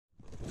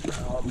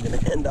I'm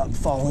gonna end up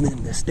falling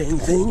in this dang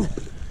thing.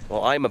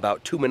 Well, I'm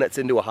about 2 minutes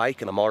into a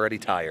hike and I'm already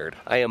tired.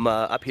 I am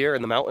up here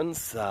in the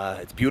mountains.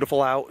 It's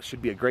beautiful out.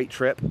 Should be a great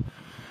trip.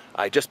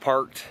 I just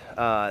parked.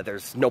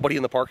 There's nobody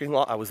in the parking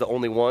lot. I was the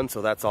only one,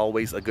 so that's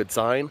always a good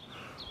sign.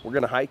 We're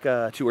gonna hike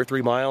 2 or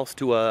 3 miles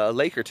to a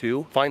lake or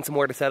two, find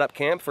somewhere to set up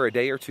camp for a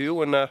day or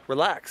two and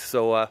relax.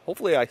 So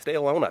hopefully I stay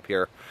alone up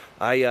here.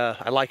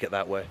 I like it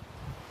that way.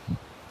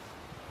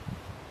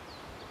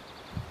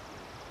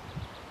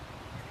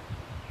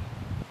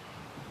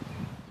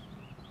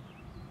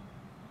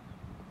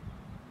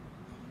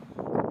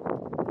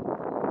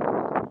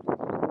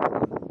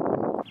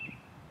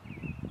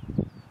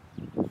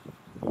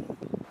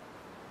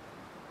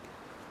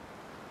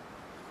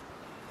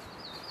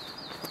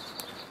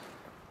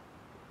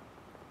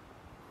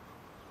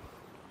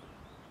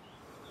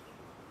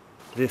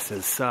 This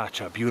is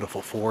such a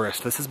beautiful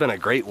forest. This has been a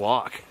great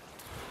walk.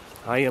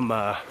 I am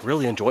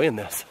really enjoying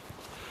this.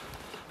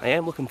 I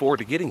am looking forward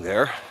to getting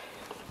there.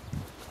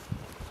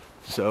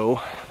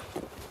 So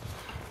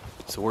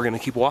we're gonna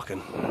keep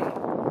walking.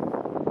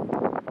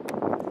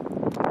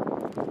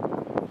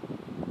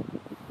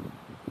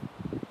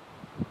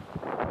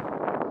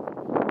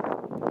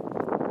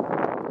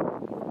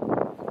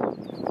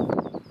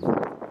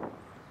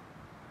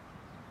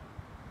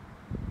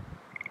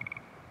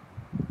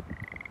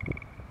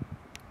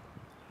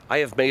 I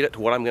have made it to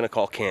what I'm going to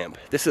call camp.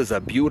 This is a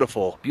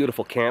beautiful,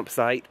 beautiful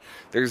campsite.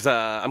 There's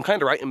I'm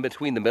kind of right in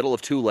between the middle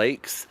of 2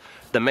 lakes.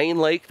 The main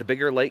lake, the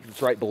bigger lake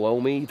that's right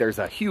below me, there's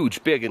a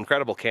huge, big,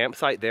 incredible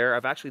campsite there.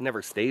 I've actually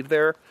never stayed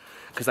there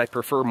because I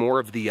prefer more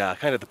of the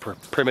kind of the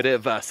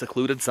primitive,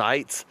 secluded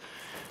sites.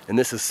 And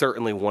this is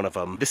certainly one of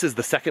them. This is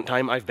the second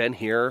time I've been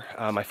here.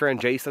 My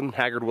friend Jason,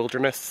 Haggard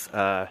Wilderness,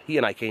 he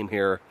and I came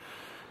here,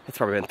 it's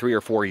probably been 3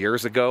 or 4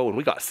 years ago, and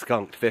we got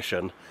skunked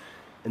fishing.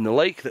 And the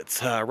lake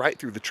that's right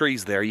through the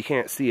trees there, you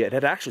can't see it,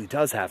 it actually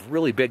does have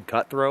really big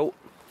cutthroat.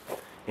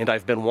 And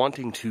I've been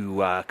wanting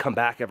to come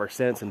back ever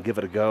since and give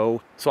it a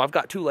go. So I've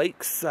got 2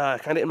 lakes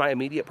kind of in my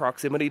immediate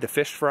proximity to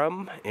fish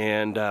from.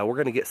 And we're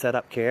going to get set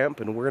up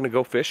camp and we're going to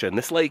go fishing.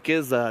 This lake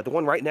is the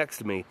one right next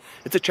to me.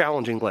 It's a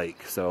challenging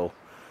lake. So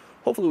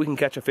hopefully we can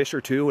catch a fish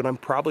or 2. And I'm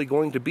probably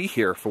going to be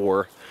here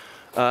for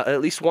at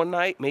least 1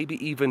 night, maybe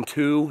even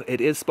 2. It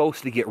is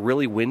supposed to get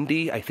really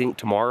windy, I think,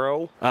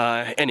 tomorrow.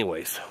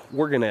 Anyways,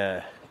 we're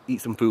gonna eat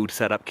some food,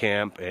 set up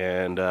camp,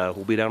 and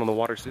we'll be down on the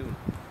water soon.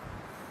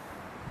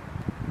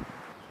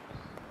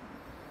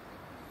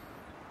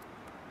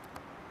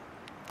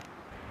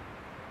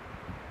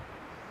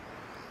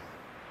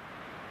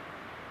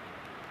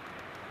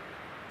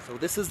 So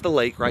this is the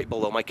lake right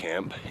below my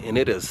camp, and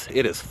it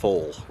is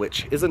full,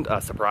 which isn't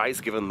a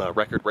surprise given the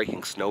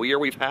record-breaking snow year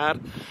we've had.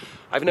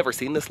 I've never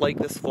seen this lake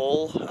this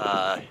full.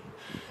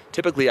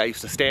 Typically I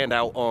used to stand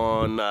out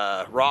on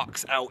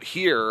rocks out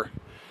here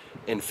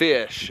and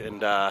fish,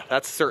 and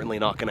that's certainly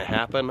not going to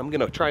happen. I'm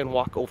going to try and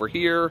walk over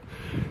here,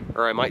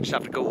 or I might just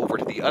have to go over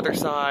to the other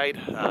side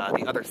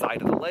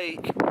of the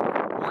lake,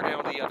 or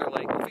down to the other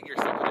lake and figure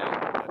something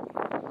out.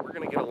 But we're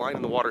going to get a line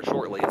in the water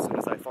shortly as soon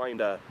as I find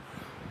a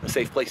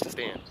safe place to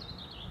stand.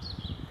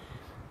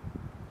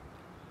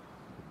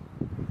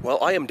 Well,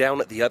 I am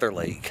down at the other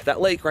lake. That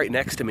lake right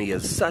next to me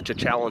is such a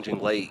challenging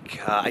lake.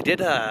 I did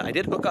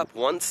hook up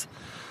once.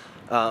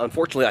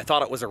 Unfortunately, I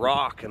thought it was a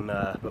rock, and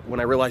but when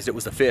I realized it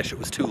was a fish, it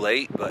was too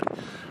late. But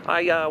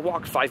I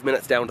walked 5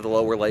 minutes down to the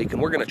lower lake,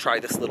 and we're going to try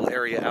this little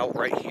area out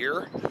right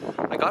here.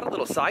 I got a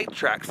little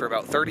sidetracked for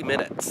about 30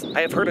 minutes.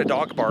 I have heard a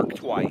dog bark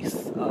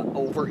twice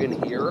over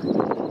in here,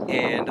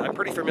 and I'm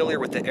pretty familiar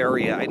with the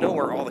area. I know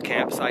where all the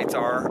campsites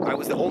are. I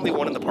was the only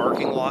one in the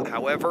parking lot.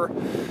 However,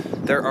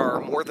 there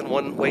are more than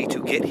one way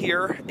to get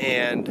here,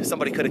 and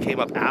somebody could have came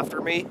up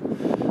after me.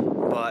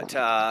 But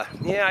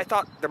yeah, I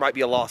thought there might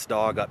be a lost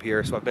dog up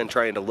here, so I've been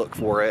trying to look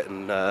for it,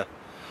 and I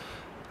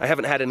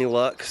haven't had any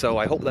luck, so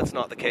I hope that's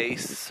not the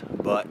case,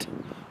 but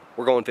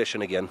we're going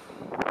fishing again.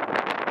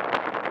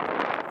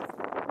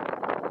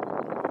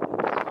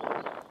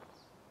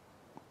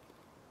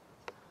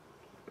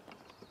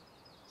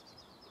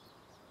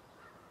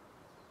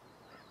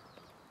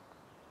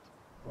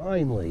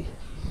 Finally,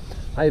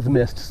 I've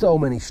missed so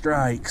many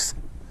strikes.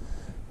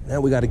 Now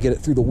we got to get it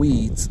through the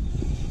weeds.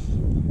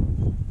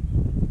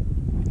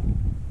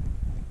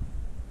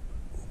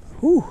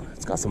 Whew,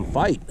 it's got some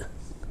fight.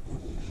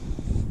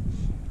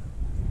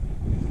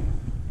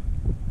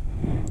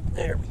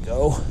 There we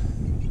go.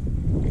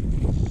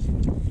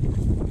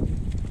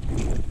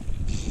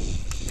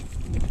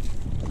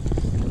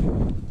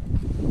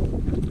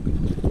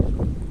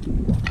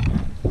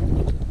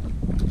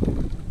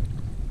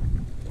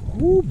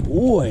 Oh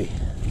boy.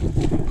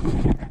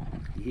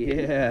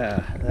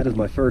 Yeah, that is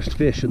my first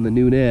fish in the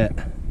new net.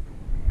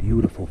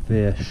 Beautiful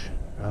fish.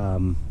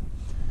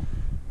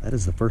 That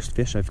is the first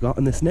fish I've got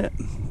in this net.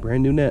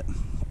 Brand new net.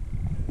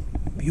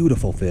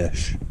 Beautiful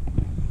fish.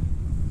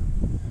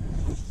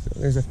 So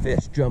there's a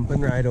fish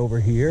jumping right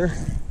over here,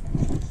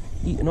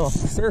 eating off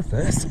the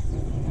surface.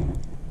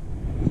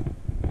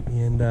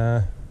 And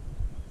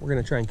we're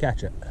gonna try and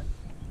catch it.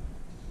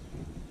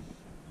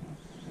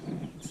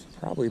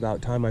 Probably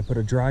about time I put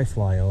a dry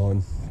fly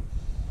on.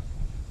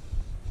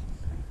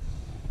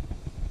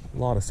 A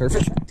lot of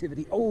surface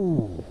activity.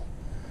 Oh!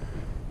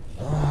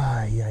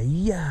 Ay,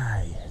 ay,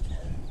 ay.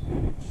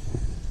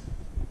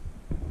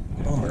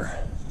 Bummer.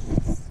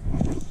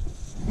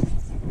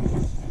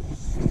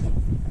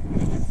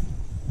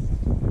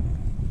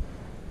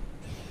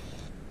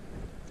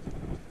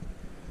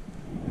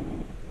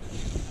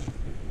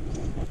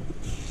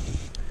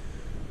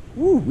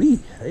 Woo-wee,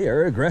 they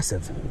are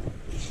aggressive.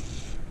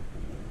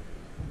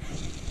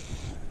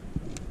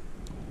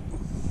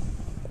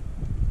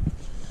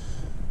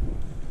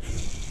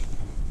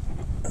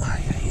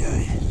 Ay, ay,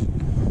 ay.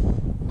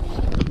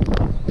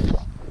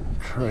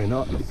 Try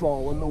not to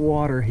fall in the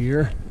water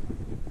here.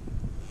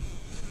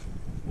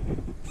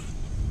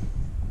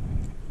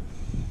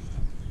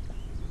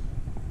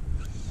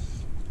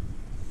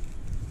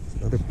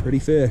 Another pretty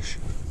fish.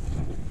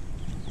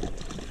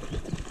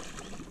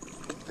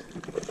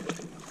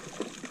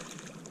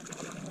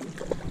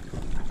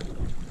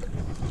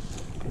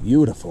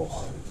 Beautiful,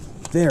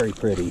 very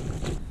pretty.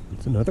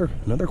 It's another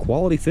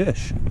quality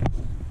fish.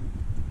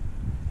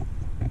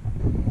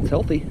 It's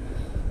healthy.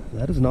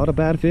 That is not a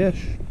bad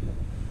fish.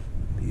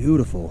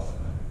 Beautiful.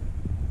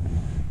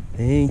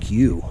 Thank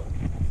you.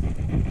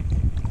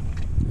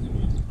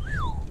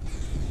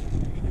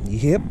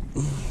 Yep.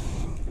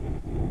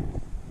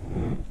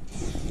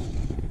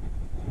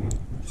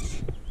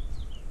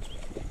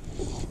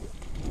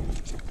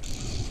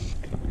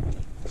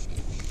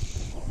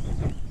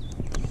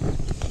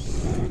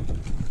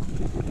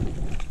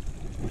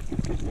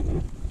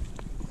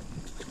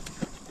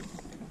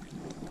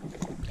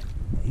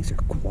 These are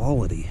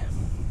quality.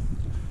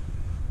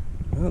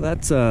 Well,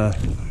 that's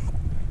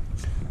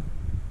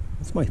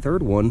my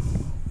third one.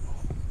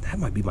 That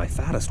might be my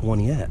fattest one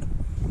yet.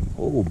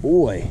 Oh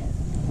boy.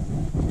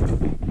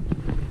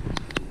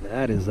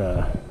 That is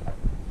a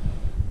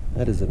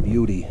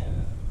beauty.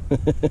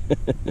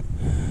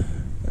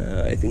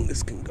 I think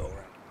this can go.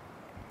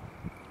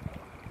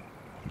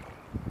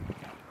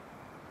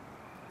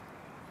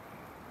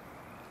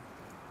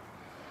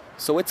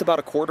 So it's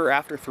about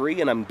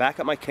 3:15 and I'm back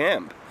at my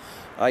camp.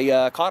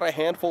 I caught a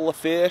handful of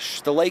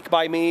fish. The lake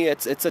by me,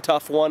 it's a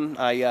tough one.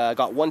 I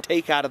got one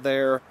take out of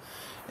there,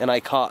 and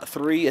I caught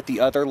 3 at the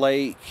other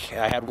lake.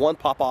 I had one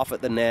pop off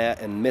at the net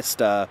and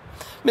missed a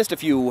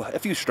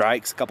few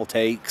strikes, a couple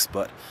takes,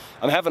 but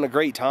I'm having a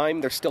great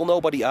time. There's still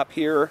nobody up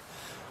here.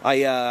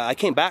 I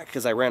came back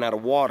because I ran out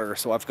of water,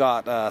 so I've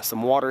got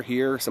some water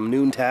here, some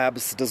noon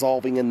tabs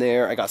dissolving in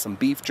there. I got some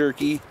beef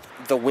jerky.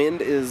 The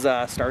wind is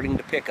starting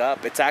to pick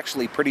up. It's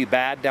actually pretty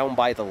bad down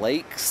by the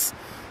lakes.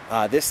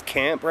 This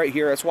camp right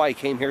here, that's why I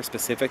came here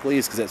specifically,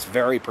 is because it's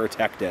very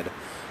protected.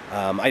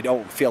 I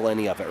don't feel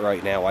any of it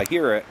right now. I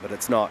hear it, but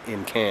it's not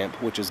in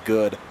camp, which is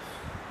good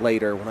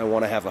later when I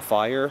want to have a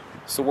fire.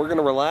 So we're going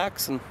to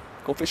relax and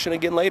go fishing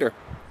again later.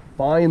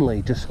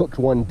 Finally, just hooked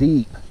one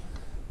deep.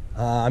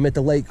 I'm at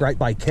the lake right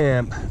by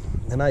camp,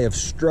 and I have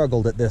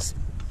struggled at this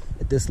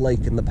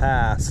lake in the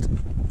past.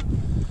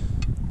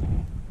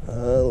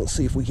 Let's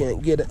see if we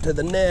can't get it to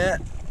the net.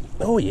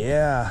 Oh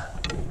yeah.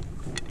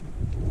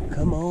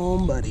 Come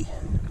on, buddy.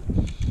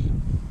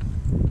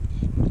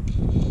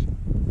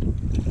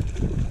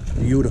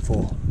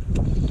 Beautiful.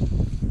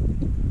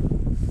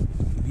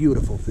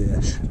 Beautiful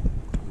fish.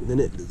 And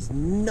it does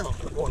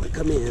not want to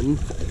come in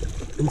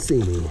and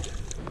see me.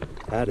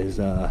 That is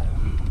a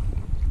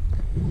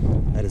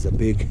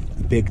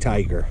big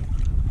tiger.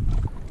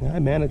 I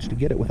managed to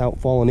get it without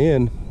falling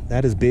in.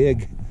 That is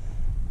big.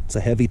 It's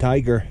a heavy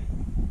tiger.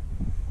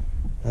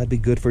 That'd be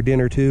good for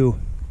dinner too.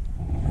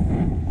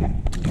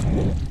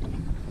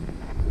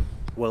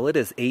 Well, it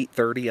is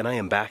 8:30 and I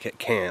am back at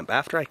camp.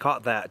 After I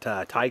caught that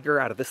tiger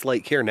out of this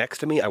lake here next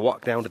to me, I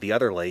walked down to the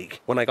other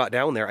lake. When I got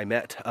down there, I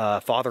met a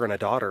father and a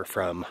daughter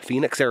from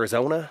Phoenix,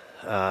 Arizona.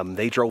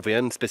 They drove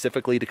in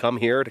specifically to come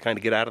here to kind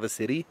of get out of the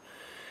city.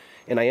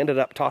 And I ended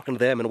up talking to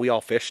them, and we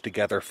all fished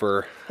together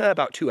for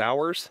about 2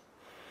 hours.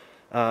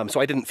 So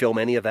I didn't film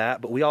any of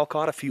that, but we all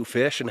caught a few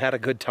fish and had a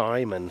good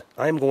time. And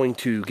I'm going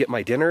to get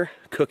my dinner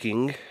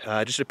cooking,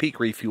 just a peak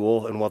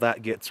refuel, and while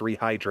that gets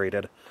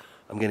rehydrated,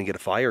 I'm going to get a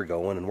fire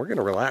going, and we're going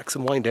to relax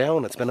and wind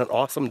down. It's been an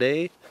awesome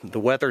day. The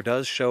weather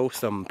does show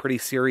some pretty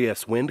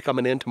serious wind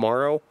coming in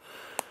tomorrow,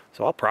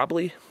 so I'll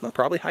probably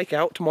hike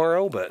out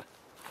tomorrow, but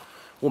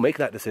we'll make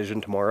that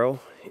decision tomorrow.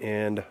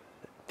 And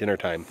dinner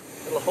time.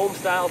 Little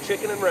home-style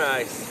chicken and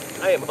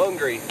rice. I am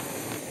hungry.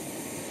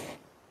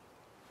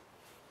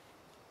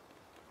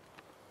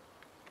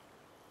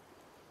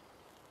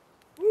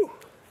 Whew.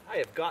 I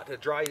have got to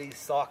dry these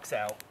socks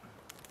out.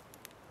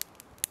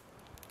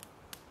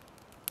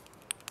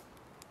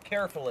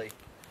 Carefully,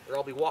 or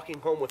I'll be walking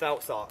home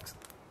without socks.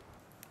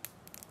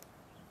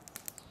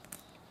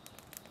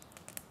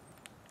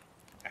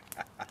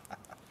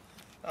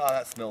 Oh,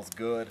 that smells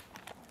good.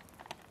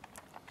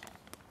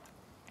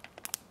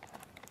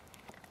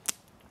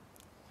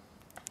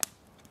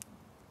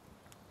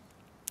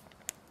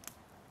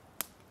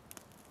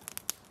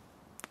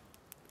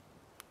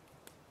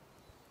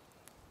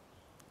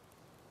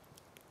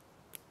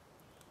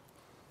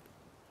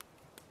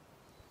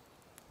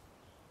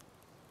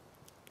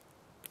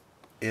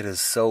 It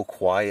is so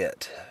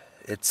quiet.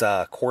 It's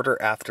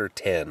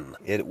 10:15.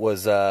 It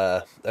was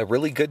a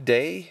really good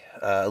day.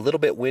 A little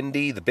bit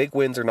windy. The big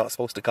winds are not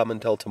supposed to come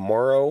until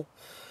tomorrow.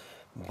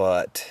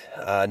 But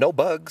no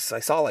bugs.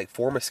 I saw like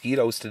 4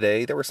 mosquitoes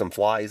today. There were some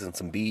flies and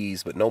some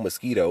bees, but no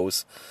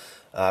mosquitoes.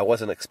 I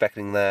wasn't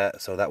expecting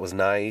that, so that was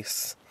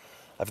nice.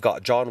 I've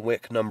got John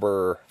Wick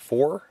number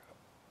 4.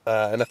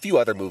 And a few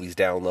other movies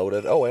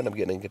downloaded. Oh, and I'm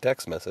getting a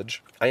text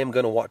message. I am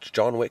going to watch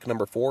John Wick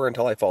number 4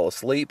 until I fall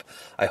asleep.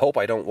 I hope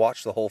I don't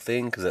watch the whole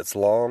thing because it's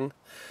long.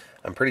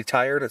 I'm pretty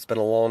tired. It's been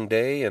a long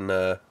day, and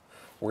we're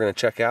going to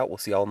check out. We'll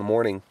see y'all in the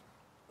morning.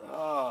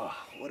 Oh,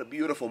 what a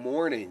beautiful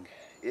morning.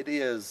 It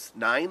is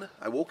 9.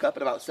 I woke up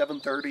at about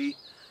 7:30,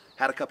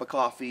 had a cup of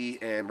coffee,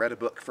 and read a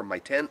book from my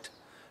tent.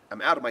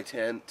 I'm out of my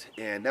tent,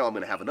 and now I'm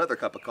going to have another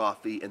cup of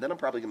coffee, and then I'm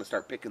probably going to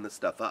start picking this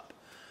stuff up.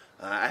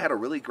 I had a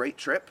really great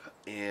trip,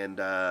 and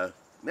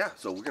yeah,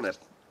 so we're going to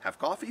have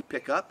coffee,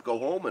 pick up, go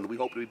home, and we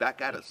hope to be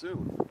back at it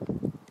soon.